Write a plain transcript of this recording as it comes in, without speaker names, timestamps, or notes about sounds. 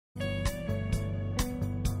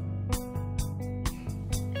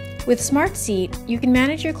With Smart Seat, you can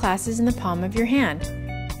manage your classes in the palm of your hand.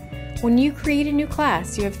 When you create a new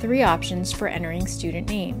class, you have 3 options for entering student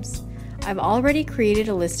names. I've already created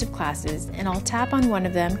a list of classes, and I'll tap on one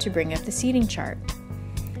of them to bring up the seating chart.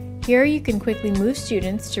 Here you can quickly move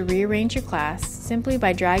students to rearrange your class simply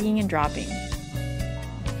by dragging and dropping.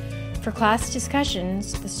 For class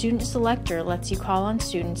discussions, the student selector lets you call on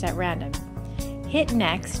students at random. Hit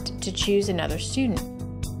Next to choose another student.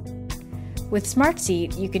 With Smart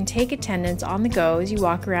Seat, you can take attendance on the go as you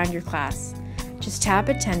walk around your class. Just tap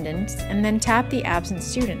Attendance and then tap the absent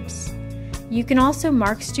students. You can also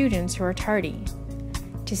mark students who are tardy.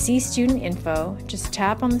 To see student info, just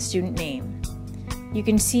tap on the student name. You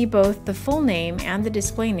can see both the full name and the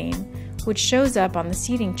display name, which shows up on the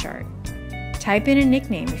seating chart. Type in a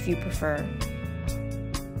nickname if you prefer.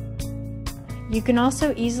 You can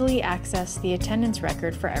also easily access the attendance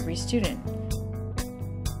record for every student.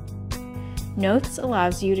 Notes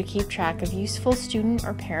allows you to keep track of useful student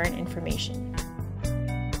or parent information.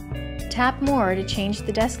 Tap More to change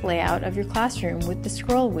the desk layout of your classroom with the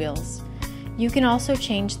scroll wheels. You can also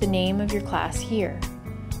change the name of your class here.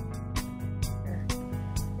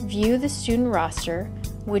 View the student roster,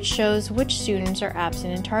 which shows which students are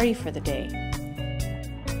absent and tardy for the day.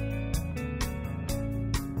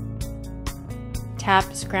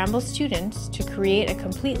 Tap Scramble Students to create a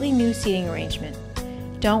completely new seating arrangement.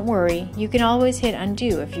 Don't worry, you can always hit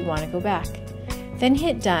Undo if you want to go back. Then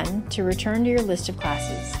hit Done to return to your list of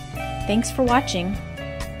classes. Thanks for watching.